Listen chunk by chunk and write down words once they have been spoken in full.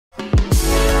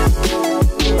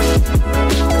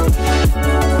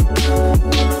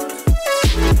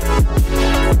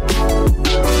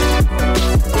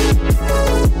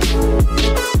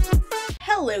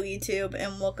YouTube,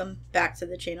 and welcome back to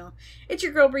the channel. It's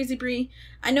your girl Breezy Bree.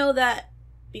 I know that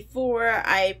before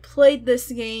I played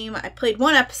this game, I played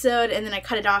one episode and then I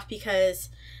cut it off because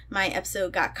my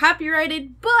episode got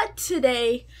copyrighted, but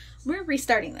today we're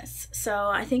restarting this, so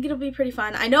I think it'll be pretty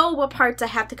fun. I know what parts I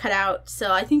have to cut out,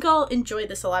 so I think I'll enjoy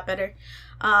this a lot better.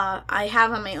 I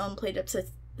have on my own played up to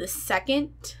the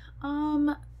second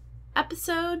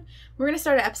episode. We're gonna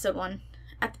start at episode 1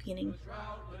 at the beginning,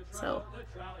 so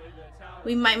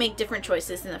we might make different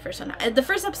choices in the first one. The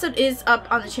first episode is up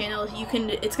on the channel.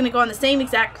 It's gonna go on the same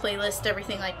exact playlist,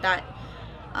 everything like that,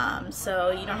 so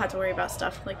you don't have to worry about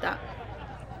stuff like that.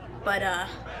 But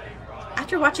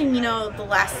after watching, you know, the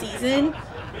last season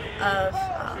of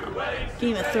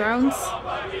Game of Thrones,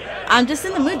 I'm just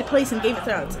in the mood to play some Game of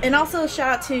Thrones. And also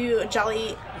shout out to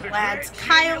Jolly Lads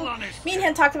Kyle. Me and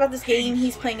him talked about this game.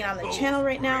 He's playing it on the channel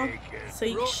right now, so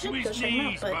you should go check him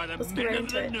out. But let's get right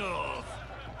into it.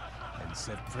 And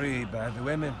set free by the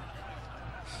women.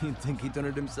 You'd think he'd done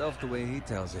it himself the way he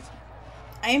tells it.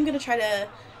 I am gonna try to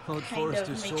Old kind of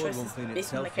Forrester's make sword choices won't clean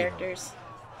based on itself, my you know. characters,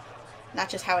 not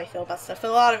just how I feel about stuff. But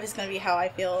a lot of it's gonna be how I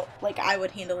feel like I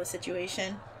would handle the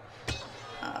situation.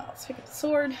 Let's pick up the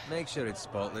sword. Make sure it's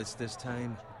spotless this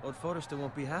time. Old Forrester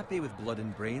won't be happy with blood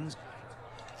and brains.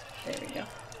 There we go.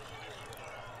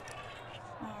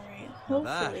 Alright, Now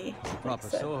that hopefully is a proper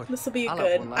sword. this will be I'll have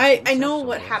good. one like I myself know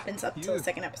what somewhere. happens up till the You-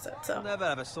 second episode, so I'll never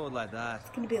have a sword like that. it's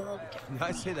gonna be a little bit different.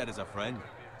 I say that as a friend.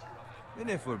 And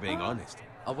if we're being honest.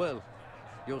 I will.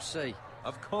 You'll see.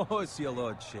 Of course, your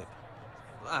lordship.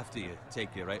 After you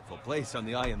take your rightful place on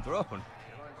the Iron Throne.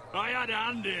 I had a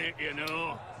hand in it, you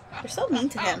know. They're so mean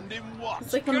to him. Hand in what?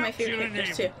 It's like one of my favorite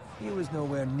characters too. He was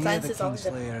nowhere near Science the is always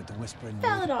a Kingslayer at the Whispering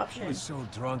valid Wood. option. He was so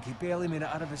drunk he barely made it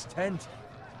out of his tent.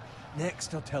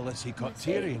 Next, he'll tell us he caught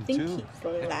Tyrion I think too.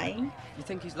 he's lying. You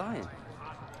think he's lying?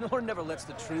 Nor never lets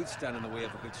the truth stand in the way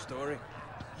of a good story.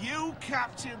 You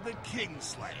captured the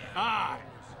Kingslayer. Aye.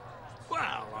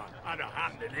 Well, I had a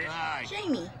hand in it. Aye.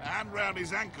 Jamie. And round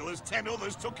his ankle as 10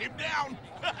 others took him down.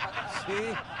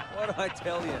 See? What do I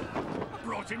tell you?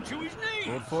 Brought him to his knees.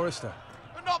 Old Forrester.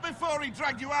 But not before he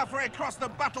dragged you halfway across the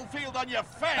battlefield on your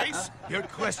face. You're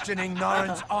questioning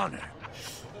Norrin's honor.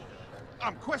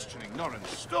 I'm questioning Norrin's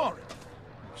story,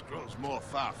 which grows more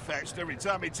far-fetched every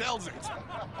time he tells it.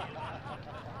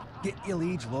 Get your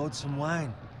liege lord some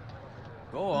wine.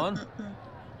 Go on.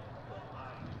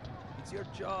 It's your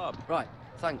job. Right,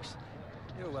 thanks.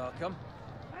 You're welcome.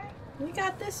 We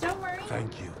got this, don't worry.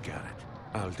 Thank you, Garrett.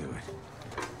 I'll do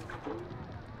it.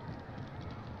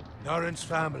 Norrin's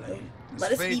family has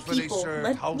Let us be faithfully people. served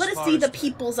Let House us see the Forrester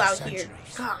peoples for out here.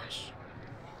 centuries. Gosh.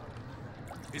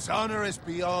 His honor is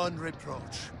beyond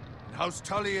reproach, and House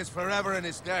Tully is forever in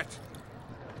his debt.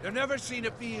 You've never seen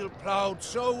a field plowed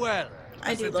so well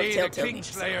I as do the love day the Telltale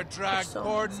Games. Kingslayer dragged so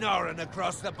poor nice. Norrin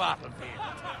across the battlefield.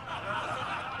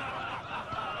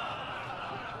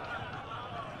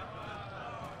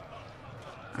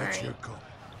 Fetch Alright. your cup.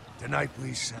 Tonight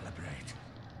we celebrate.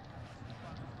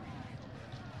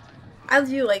 I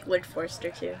do like Wood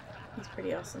Forster too. He's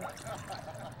pretty awesome.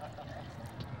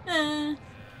 To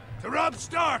Robb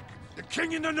Stark, the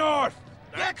king in the north!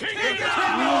 The king in of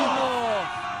the north!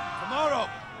 Tomorrow,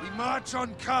 we march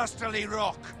on Casterly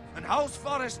Rock, and House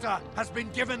Forrester has been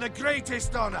given the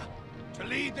greatest honor to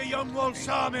lead the Young Wolf's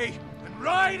army and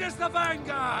ride as the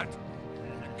vanguard!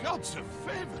 The gods have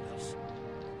favored us.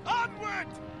 Onward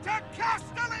to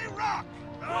Casterly Rock!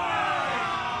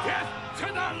 Death to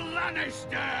the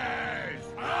Lannisters!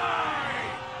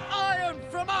 Iron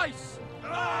from ice!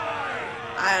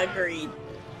 I agreed.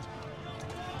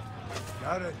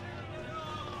 Got it.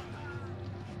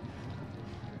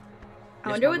 I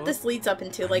wonder what this leads up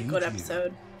into, like, need what you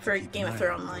episode for Keep Game an of eye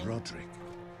Thrones on Online. Roderick.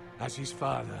 As his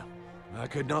father, I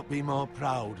could not be more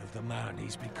proud of the man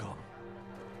he's become.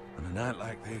 On a night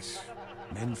like this,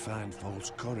 men find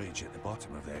false courage at the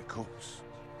bottom of their cups.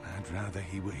 I'd rather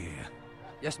he were here.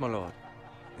 Yes, my lord.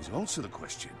 There's also the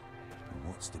question of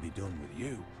what's to be done with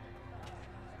you.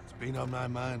 It's been on my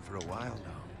mind for a while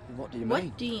now. What do you mean?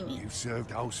 What do you mean? You've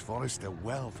served House Forrester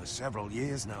well for several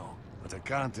years now, but I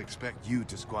can't expect you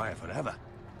to squire forever.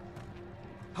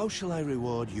 How shall I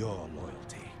reward your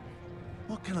loyalty?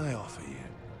 What can I offer you?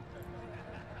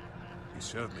 You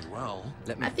served me well.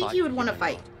 Let me I think fight you would for want to my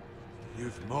fight. lord.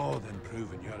 You've more than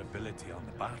proven your ability on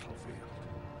the battlefield.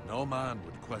 No man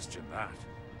would question that.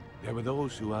 There were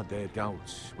those who had their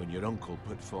doubts when your uncle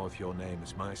put forth your name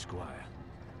as my squire.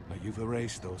 But you've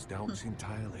erased those doubts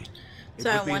entirely. It So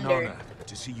I would be an wonder, honor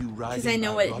to see you riding because I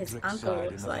know by what his Roderick's uncle side in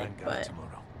looks the like, vanguard but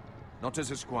tomorrow. Not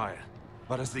as a squire,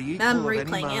 but as the equal now I'm of any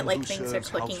replaying man it, like who things are serves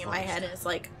clicking House in my head, Forrester. and it's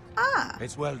like, ah,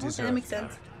 It's well okay, deserved. that makes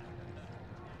sense.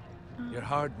 Garrett. Your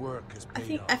hard work has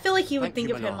paid I off. feel like you would Thank think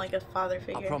you, of my him lord. like a father I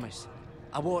figure. promise.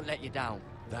 I won't let you down.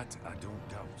 That I don't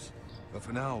doubt. But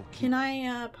for now, keep Can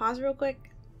I pause real quick?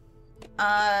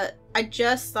 I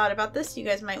just thought about this. You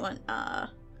guys might want what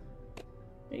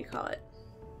do you call it?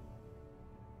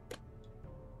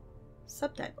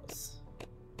 Subtitles.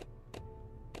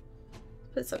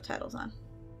 Put subtitles on.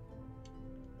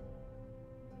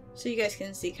 So you guys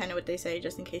can see kind of what they say,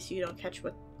 just in case you don't catch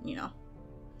what, you know.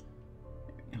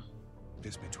 There we go.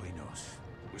 this between us.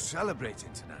 We're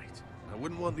celebrating tonight. I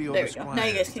wouldn't want the There other we go. squires Now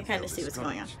you guys to can kind of feel see what's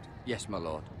going on. discouraged. Yes, my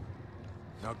lord.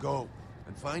 Now go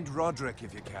and find Roderick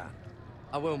if you can.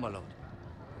 I will, my lord.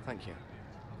 Thank you.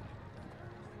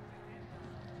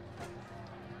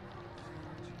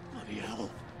 Bloody hell.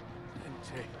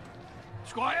 Empty.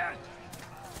 Squire!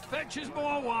 Fetch us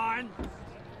more wine.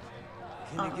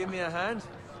 Can you give me a hand?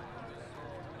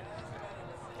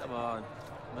 Come on.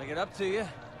 Make it up to you.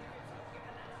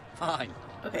 Fine.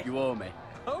 Okay. You owe me.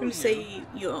 Oh, Who say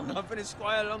you owe me? I've been a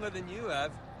squire longer than you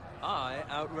have. I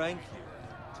outrank you.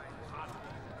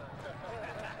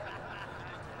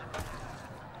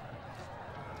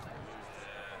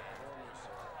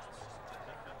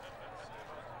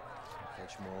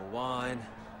 Fetch more wine,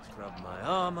 scrub my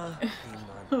armor, clean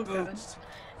my Oh, God. boots.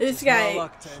 This It's my guy.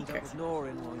 luck to end he up cracks with me.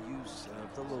 Norin while you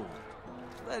serve the Lord.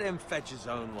 Let him fetch his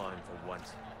own wine for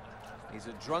once. He's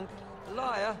a drunk, a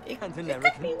liar, and an It could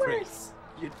arrogant be prick. worse.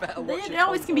 You'd better watch It your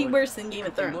always tongue, can be boy. worse than Game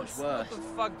of Could be Thrones. much worse. What the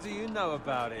fuck do you know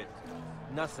about it?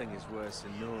 Nothing is worse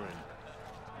than Norin.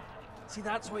 See,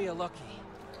 that's where you're lucky.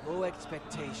 Low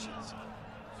expectations.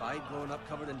 If I'd grown up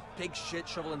covered in pig shit,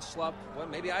 shovel and slop, well,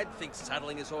 maybe I'd think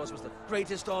saddling his horse was the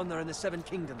greatest honor in the Seven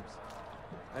Kingdoms.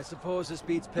 I suppose this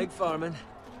beats pig farming.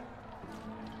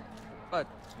 But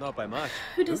not by much.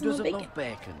 Who Who doesn't love doesn't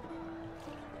bacon?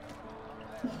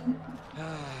 love bacon?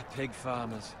 Ah, pig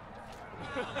farmers.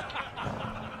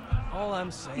 All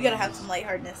I'm saying You gotta have is, some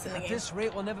lightheartedness in the at game. this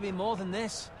rate, we'll never be more than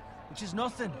this, which is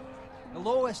nothing. The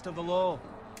lowest of the low.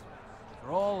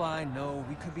 For all I know,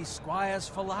 we could be squires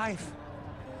for life.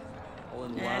 All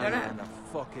in Yeah, I line don't know. and a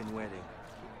fucking wedding.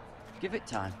 Give it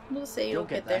time. We'll say you'll You'll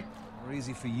get get there. More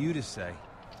easy for you to say.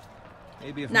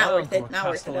 Maybe if Not my worth uncle it, were not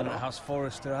worth it castellan at at all. House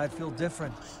Forrester, I'd feel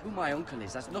different. Who my uncle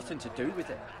is has nothing to do with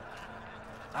it.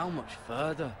 How much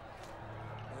further?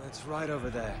 It's right over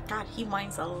there. God, he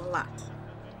whines a lot.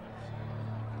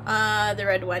 The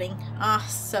Red Wedding. Ah,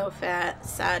 so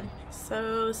sad.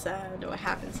 So sad what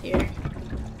happens here.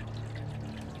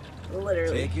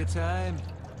 Literally. Take your time.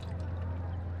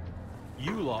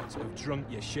 You lot have drunk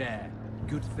your share.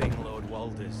 Good thing Lord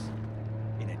Walder's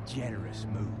in a generous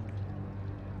mood.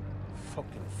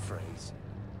 Fucking phrase.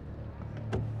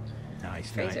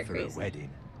 Nice Phrase are night for crazy. a wedding.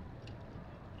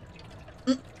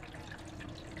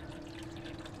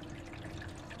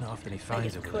 Not often he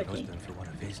finds a it's willing quickie. husband for one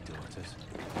of his daughters.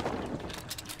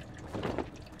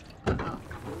 Uh-oh.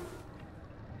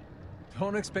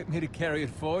 Don't expect me to carry it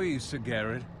for you, Sir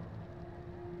Garrett.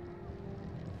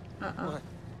 Uh-oh. What?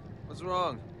 What's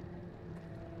wrong?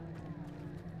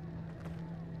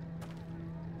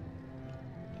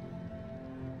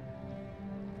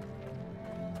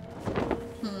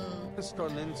 It's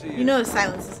turning into you. You know the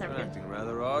silence is You're never good. acting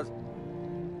rather odd.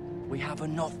 We have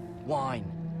enough wine.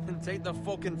 And take the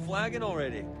fucking flagon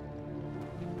already.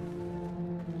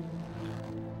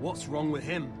 What's wrong with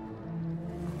him?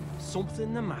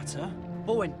 Something the matter?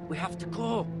 Bowen, we have to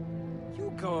go.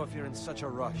 You go if you're in such a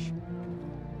rush.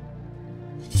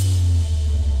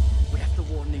 We have to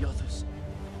warn the others.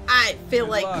 I feel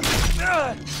Good like luck.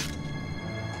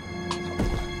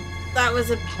 that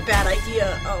was a bad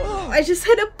idea. Oh, I just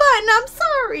hit a button. I'm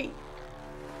sorry.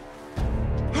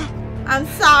 I'm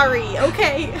sorry,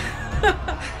 okay?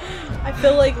 I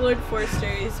feel like Lord Forster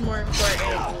is more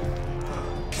important.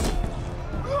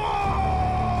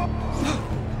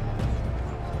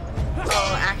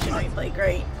 Oh, action replay,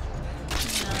 great.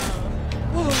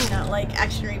 No, I do not like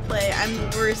action replay. I'm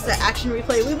the worst at action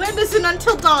replay. We learned this in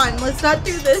Until Dawn. Let's not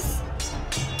do this.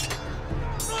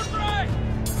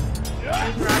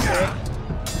 There's Roderick.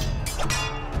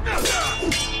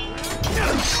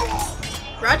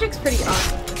 Roderick's pretty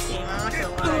awesome in this game, I'm not gonna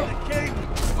lie.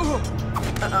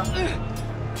 Uh-oh.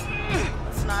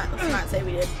 Let's not say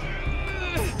we did.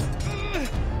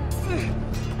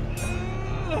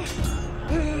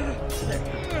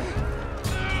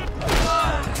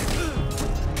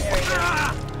 There we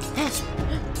go.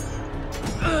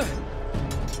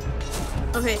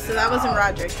 Okay, so that wasn't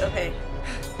Roderick, okay.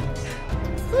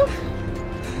 Whew.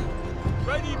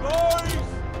 Ready, boys?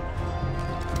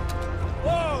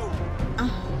 Whoa!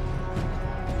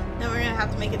 Now we're gonna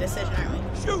have to make a decision, aren't we?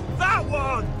 Shoot that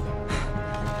one!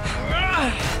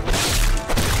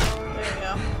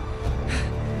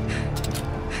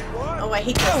 Oh, I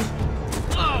hate this.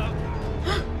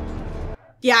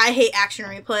 Yeah, I hate action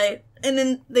replay. And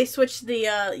then they switched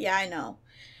the, yeah, I know.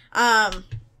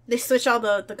 They switched all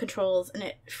the controls, and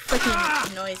it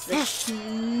freaking annoys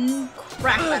the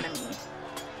crap out of me.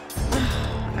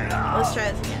 Alright, let's try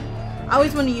this again. I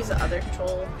always want to use the other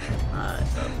control,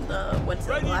 what's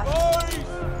it, left?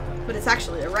 But it's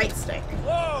actually the right stick,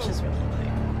 which is really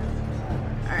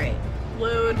annoying. Alright,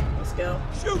 load, let's go.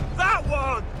 Shoot that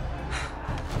one!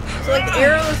 So, like, the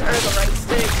arrows are the right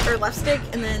stick, or left stick,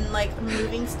 and then, like,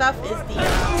 moving stuff is the,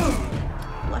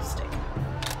 left stick.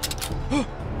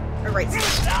 Or right stick.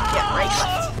 Yeah, right,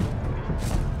 left.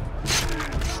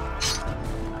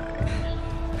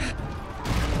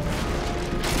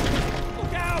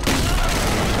 Look out!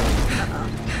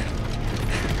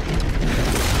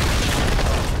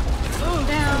 Go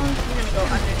down. We're gonna go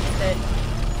underneath it.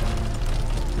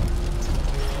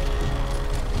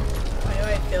 Why do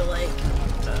I feel like...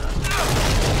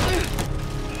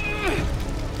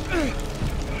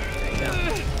 There you go.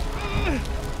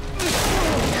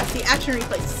 Yeah, see, action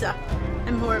replays suck.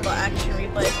 I'm horrible at action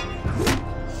replay.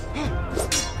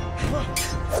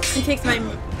 It takes my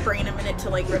brain a minute to,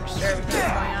 like, register everything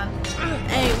that's going on.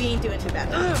 Hey, we ain't doing too bad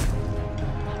now.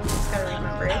 Just gotta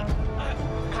remember it.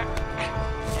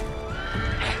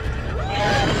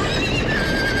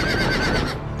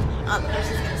 Oh, the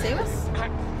horse is gonna save us?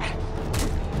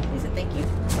 He said thank you.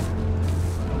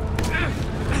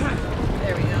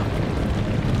 There we go.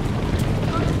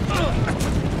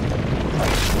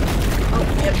 Oh,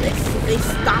 yep, they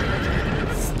stomp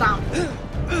again. Stomp.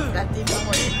 That didn't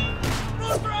work.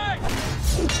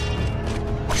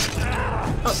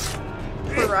 Oh,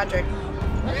 poor Roderick.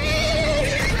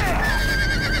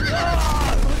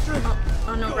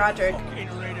 Oh no, Roderick.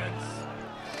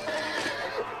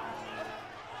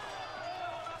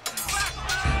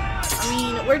 I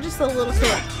mean, we're just a little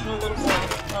kid.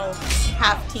 Well,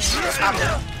 half teen or half.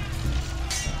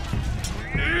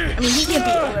 I mean, he can't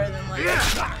be older than, like,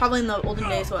 probably in the olden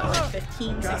days, what, like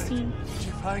 15, 16? Did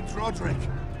you find Roderick?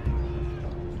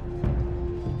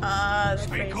 The Speak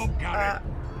phrase, up, Gary.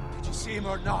 Did you see him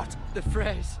or not? The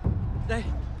phrase.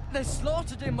 They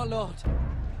slaughtered him, my lord.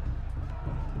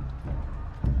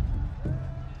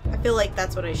 I feel like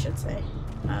that's what I should say.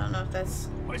 I don't know if that's...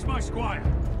 Where's my squire?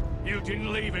 You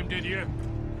didn't leave him, did you?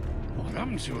 What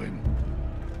happened to him?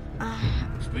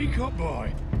 Speak up,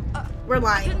 boy. We're I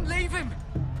lying. didn't leave him.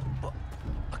 But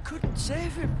I couldn't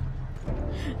save him.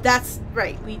 That's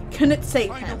right, we couldn't save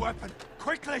Find a him. weapon,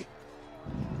 quickly!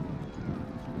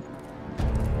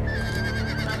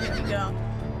 Oh, here we go.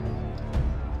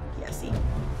 Yeah, see?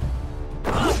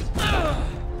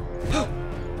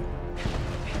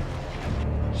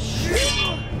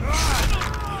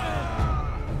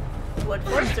 Wood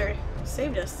Forster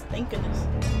saved us, thank goodness.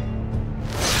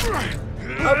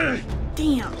 Oh,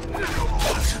 damn.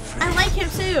 I like him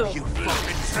too. You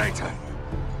fucking traitor!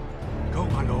 Go,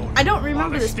 my lord. I don't remember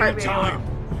While this there's part still very well. time.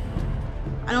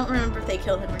 I don't remember if they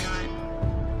killed him or not.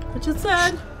 Which is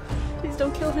sad. Please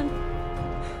don't kill him.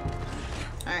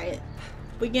 Alright.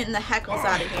 We're getting the heckles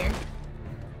out of here.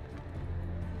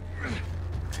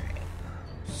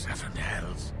 Seven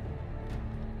hells.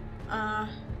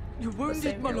 You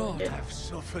wounded, my lord. wounded. I've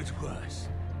suffered worse.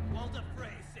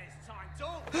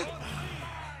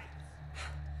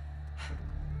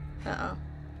 Uh-oh.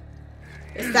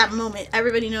 It's that moment.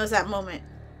 Everybody knows that moment.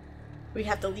 We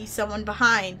have to leave someone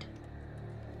behind.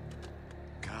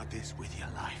 Guard this with your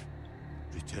life.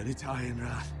 Return it to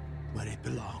Ironrath, where it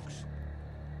belongs.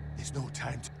 There's no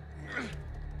time to...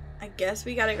 I guess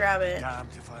we gotta grab it. Damned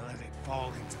if I let it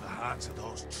fall into the hearts of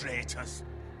those traitors.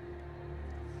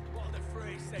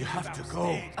 You have to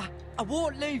go. I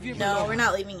won't leave you, my No, lord. we're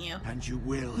not leaving you. And you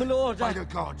will. My lord, By the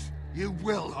gods, you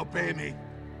will obey me.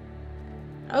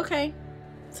 Okay.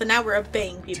 So now we're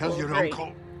obeying people. Tell your Great.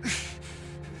 uncle.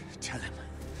 Tell him.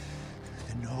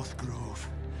 The North Grove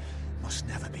must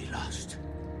never be lost.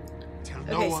 Tell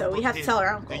no Okay, one so we but have to him. tell our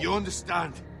uncle. Do you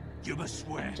understand? You must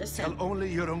swear. Just Tell him. only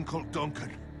your Uncle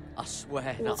Duncan. I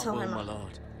swear We'll that I tell will, him. my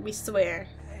lord. We swear.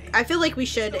 I feel like we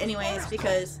should anyways,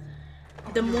 because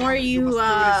the more You you must do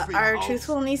this for your are oath.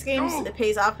 truthful in these games, Go. it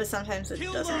pays off, but sometimes it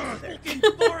doesn't either.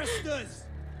 Foresters!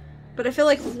 But I feel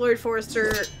like Lord Forrester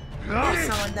is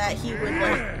someone that he would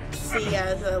like see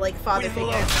as a like father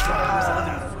figure to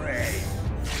himself.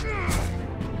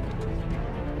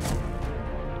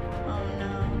 Oh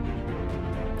no.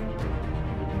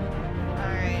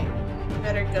 Alright. We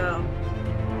better go.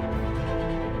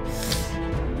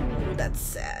 Ooh, that's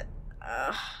sad.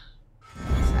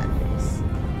 Sad face.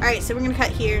 Alright, so we're gonna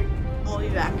cut here. We'll be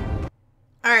back.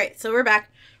 Alright, so we're back.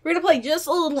 We're gonna play just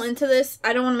a little into this.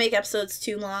 I don't want to make episodes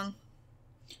too long.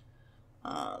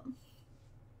 But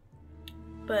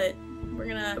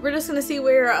we're just gonna see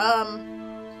where our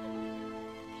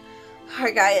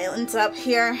guy ends up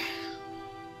here.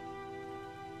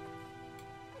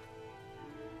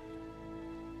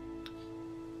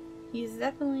 He's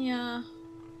definitely a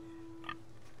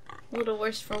little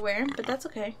worse for wear, but that's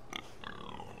okay.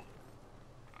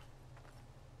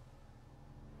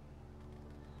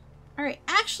 Alright,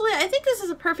 actually, I think this is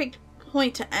a perfect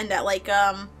point to end at. Like,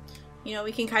 you know,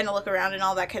 we can kind of look around and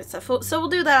all that kind of stuff. So we'll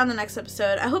do that on the next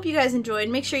episode. I hope you guys enjoyed.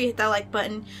 Make sure you hit that like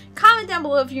button. Comment down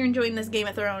below if you're enjoying this Game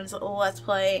of Thrones Let's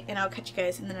Play, and I'll catch you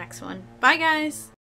guys in the next one. Bye, guys!